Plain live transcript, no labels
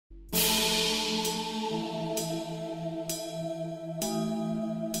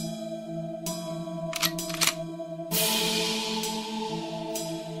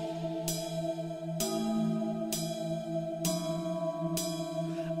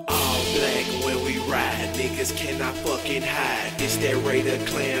black when we ride, niggas cannot fucking hide. It's that Raider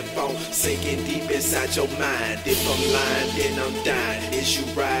clan phone sinking deep inside your mind. If I'm lying, then I'm dying. Is you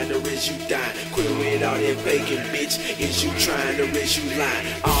riding or is you dying? Quit with all that faking, bitch. Is you trying or is you lying?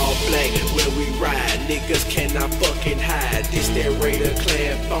 All black when we ride, niggas cannot fucking hide. It's that Raider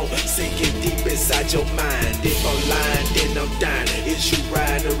clan phone sinking deep inside your mind. If I'm lying, then I'm dying. Is you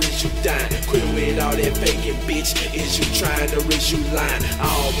riding or is you dying? Quit with all that faking, bitch. Is you trying or is you lying?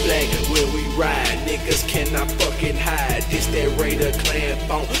 All black when we ride, niggas cannot fucking hide. This that Raider clan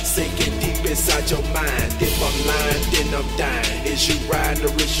phone sinking deep inside your mind. If I'm lying, then I'm dying. Is you riding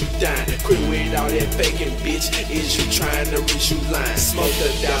or is you dying? Quit with all that faking, bitch. Is you trying or is you lying? Smoked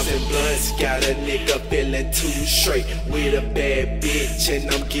 1,000 blunts, got a nigga feeling too straight with a bad bitch,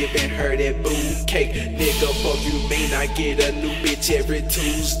 and I'm giving her that boo cake. Nigga, fuck you mean I get a new bitch every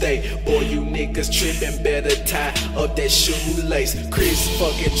Tuesday? Boy, you niggas tripping, better tie up that shoelace. Chris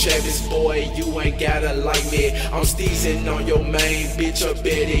fucking Travis, boy, you ain't gotta like me. I'm steezing on your main bitch, or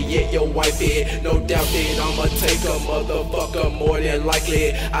better yet, your wife head. No doubt that I'ma take a motherfucker more than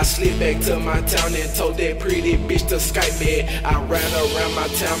likely. I slid back to my town and told that pretty bitch to Skype me. I ran around my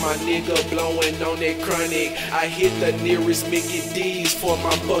town, my nigga blowing on that chronic. I hit the nearest Mickey D's for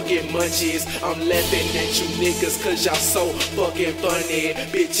my fucking munchies. I'm laughing at you niggas cause y'all so fucking funny.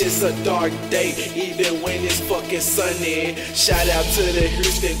 Bitch, it's a dark day, even when it's fucking sunny. Shout out to the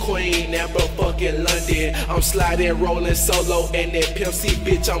Houston Queen, Amber fucking London. I'm sliding, rolling solo, and that Pimp C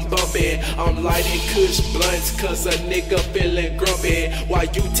bitch I'm bumping. I'm lighting kush blunts cause a nigga feeling grumpy. While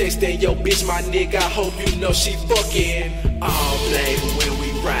you texting your bitch, my nigga, I hope you know she fucking. All black when we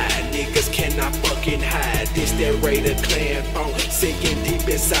ride, niggas cannot fucking hide. This that Raider clan phone sinking deep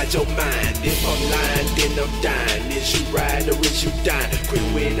inside your mind. If I'm lying, then I'm dying. Is you riding or is you dying? Quit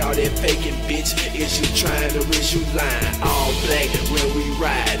with all that faking, bitch. Is you trying or is you lying? All black when we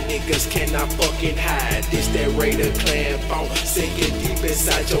ride, niggas cannot fucking hide. This that Raider clan phone sinking deep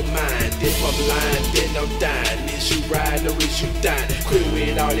inside your mind. If I'm lying, then I'm dying. Is you riding or is you dying? Quit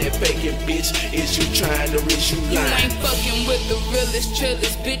with all that faking, bitch. Is you trying or is you lying? You ain't fucking with the realest,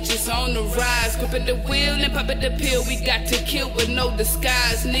 trillest bitches on the rise. Gripping the wheel and popping the pill. We got to kill with no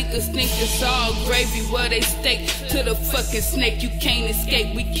disguise. Niggas think it's all gravy where they stake to the fucking snake. You can't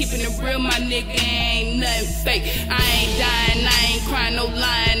escape. We keeping it real, my nigga. Ain't nothing fake. I ain't dying, I ain't crying, no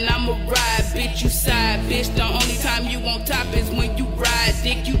lying. I'ma ride, bitch. You side, bitch. The only time you on top is when you ride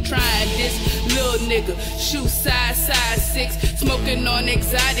dick. You trying this, little nigga. Shoot size 6. Smoking on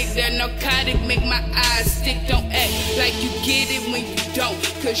exotic, that narcotic make my eyes stick. Don't act like you get it when you don't.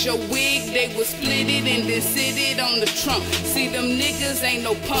 Cause your wig, they will split it and then sit it on the trunk. See them niggas ain't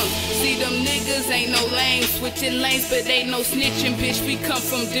no punks. See them niggas ain't no lame. Switching lanes, but ain't no snitching, bitch. We come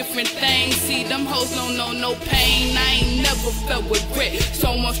from different things. See them hoes don't know no pain. I ain't never felt regret. So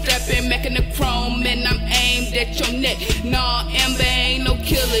I'm strapping, making the chrome, and I'm aimed at your neck. Nah, Amber ain't no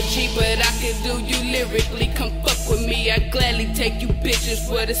killer G, but I can do you lyrically. Come fuck with me, I gladly take you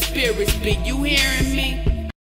bitches where the spirits be. You hearing me?